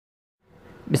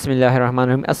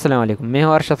बिस्मिल्लाहिर्रहमानिर्रहीम। अस्सलाम वालेकुम। मैं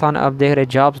हूं अरशद खान। आप देख रहे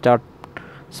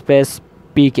jobs.space.pk।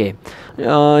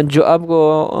 जो आपको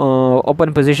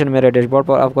ओपन पोजीशन मेरे डैशबोर्ड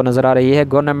पर आपको नज़र आ रही है,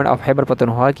 गवर्नमेंट ऑफ खैबर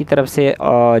पख्तूनख्वा की तरफ से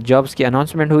जॉब्स की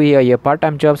अनाउंसमेंट हुई है। ये पार्ट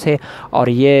टाइम जॉब्स है और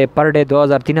ये पर डे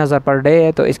 2000-3000 पर डे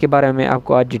है। तो इसके बारे में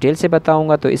आपको आज डिटेल से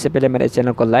बताऊंगा। तो इससे पहले मेरे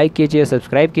चैनल को लाइक कीजिए,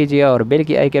 सब्सक्राइब कीजिए और बेल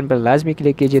की आइकन पर लाजमी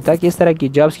क्लिक कीजिए ताकि इस तरह की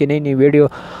जॉब्स की नई नई वीडियो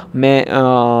मैं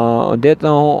देता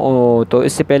हूँ तो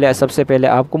इससे पहले सबसे पहले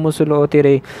आपको मौसूल होती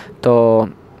रही। तो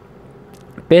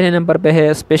पहले नंबर पे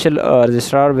है स्पेशल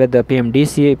रजिस्ट्रार विद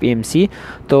PMC।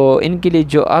 तो इनके लिए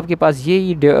जो आपके पास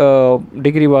यही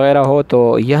डिग्री वगैरह हो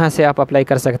तो यहाँ से आप अप्लाई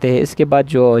कर सकते हैं। इसके बाद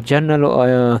जो जनरल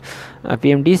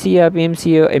PMDC या PMC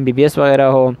MBBS वगैरह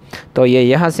हो तो ये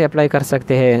यहाँ से अप्लाई कर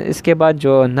सकते हैं। इसके बाद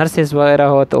जो नर्सेस वगैरह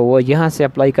हो तो वो यहाँ से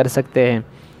अप्लाई कर सकते हैं।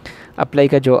 अप्लाई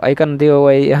का जो आइकन दिया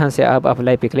हुआ है यहाँ से आप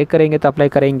अप्लाई पे क्लिक करेंगे तो अप्लाई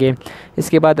करेंगे।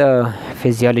 इसके बाद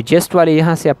फिजियोलॉजिस्ट वाले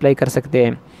यहाँ से अप्लाई कर सकते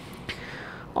हैं।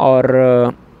 और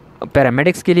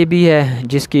पैरामेडिक्स के लिए भी है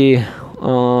जिसकी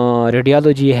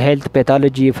radiology, health,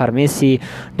 pathology, pharmacy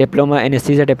diploma,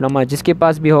 anaesthesia diploma जिसके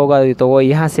पास भी होगा तो वो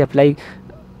यहाँ से अप्लाई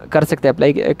कर सकते हैं।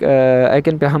 अप्लाई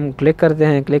आइकन पे हम क्लिक करते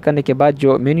हैं। क्लिक करने के बाद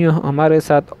जो मेन्यू हमारे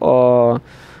साथ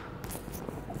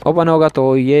ओपन होगा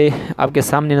तो ये आपके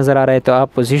सामने नज़र आ रहा है। तो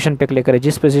आप पोजीशन पे क्लिक करें,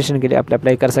 जिस पोजीशन के लिए आप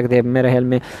अप्लाई कर सकते हैं। मेरे हेल्थ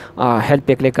में हेल्थ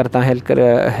पे क्लिक करता हूँ।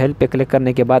 हेल्थ पे क्लिक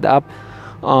करने के बाद आप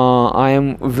I am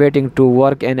waiting to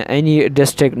work in any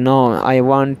district now. I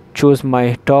want choose my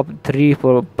top 3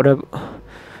 for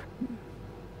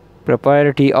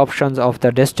priority options of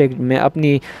the district। मैं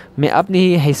अपनी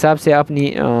ही हिसाब से अपनी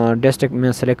डिस्ट्रिक्ट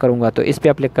में सेलेक्ट करूँगा। तो इस पर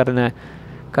अप्लाई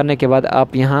करने के बाद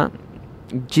आप यहाँ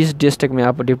जिस डिस्ट्रिक्ट में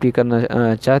आप ड्यूटी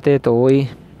करना चाहते हैं तो वही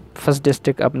फर्स्ट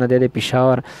डिस्ट्रिक्ट अपना दे दे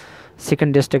पेशावर,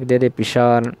 सेकंड डिस्ट्रिक्ट दे दे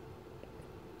पेशावर,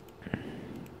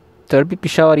 थर्ड भी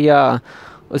पेशावर या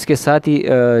उसके साथ ही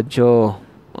जो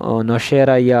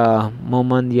नौशहरा या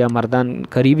मोमन या मर्दान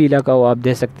करीबी इलाका हो आप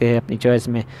दे सकते हैं अपनी चॉइस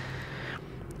में।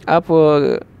 आप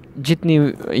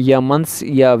जितनी या मंथ्स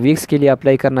या वीक्स के लिए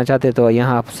अप्लाई करना चाहते हैं तो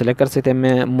यहाँ आप सेलेक्ट कर सकते हैं।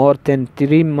 मैं मोर देन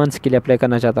 3 मंथ्स के लिए अप्लाई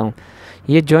करना चाहता हूँ।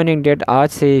 ये जॉइनिंग डेट आज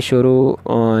से शुरू,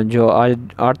 जो आज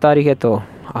 8 तारीख है तो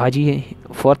आज ही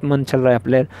 4th मंथ चल रहा है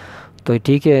अप्लाई। तो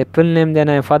ठीक है, फुल नेम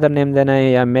देना है, फादर नेम देना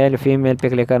है या मेल फीमेल पे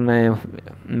क्लिक करना है।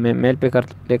 मैं मेल पे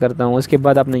क्लिक करता हूँ। उसके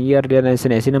बाद अपना ईयर देना है,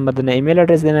 SNAC नंबर देना है, ईमेल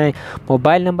एड्रेस देना है,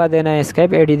 मोबाइल नंबर देना है,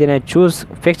 स्काइप ID देना है, चूज़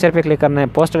पिक्चर पे क्लिक करना है,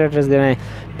 पोस्टल एड्रेस देना है।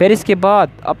 फिर इसके बाद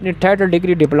अपनी टाइटल,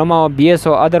 डिग्री, डिप्लोमा हो, BS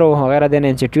हो, अदर हो वगैरह देना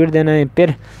है, इंस्टीट्यूट देना है।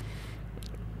 फिर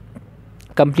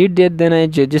कंप्लीट डेट देना है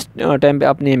जिस टाइम पे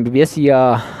आपने MBBS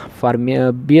या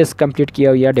BS कंप्लीट किया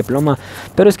हो या डिप्लोमा।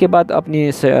 फिर उसके बाद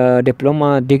अपनी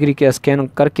डिप्लोमा डिग्री के स्कैन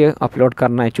करके अपलोड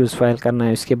करना है, चूज़ फाइल करना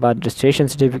है। उसके बाद रजिस्ट्रेशन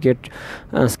सर्टिफिकेट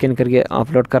स्कैन करके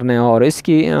अपलोड करना है और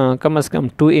इसकी कम से कम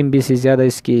 2 MB से ज़्यादा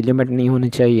इसकी लिमिट नहीं होनी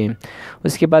चाहिए।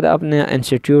 उसके बाद अपने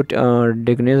इंस्टीट्यूट,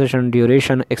 डिग्नेशन,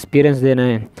 ड्यूरेशन, एक्सपीरियंस देना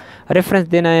है, रेफरेंस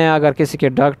देना है अगर किसी के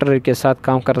डॉक्टर के साथ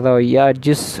काम करता हो या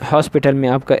जिस हॉस्पिटल में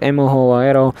आपका MO हो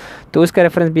वगैरह हो तो उसका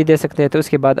रेफरेंस भी दे सकते हैं। तो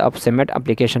उसके बाद आप सबमिट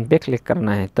एप्लीकेशन पे क्लिक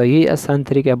करना है। तो ये आसान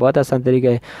तरीका है, बहुत आसान तरीका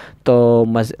है। तो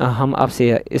हम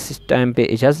आपसे इस टाइम पे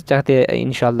इजाज़त चाहते हैं।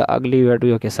 इंशाल्लाह अगली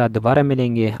वीडियो के साथ दोबारा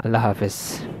मिलेंगे। अल्लाह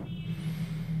हाफ़िज़।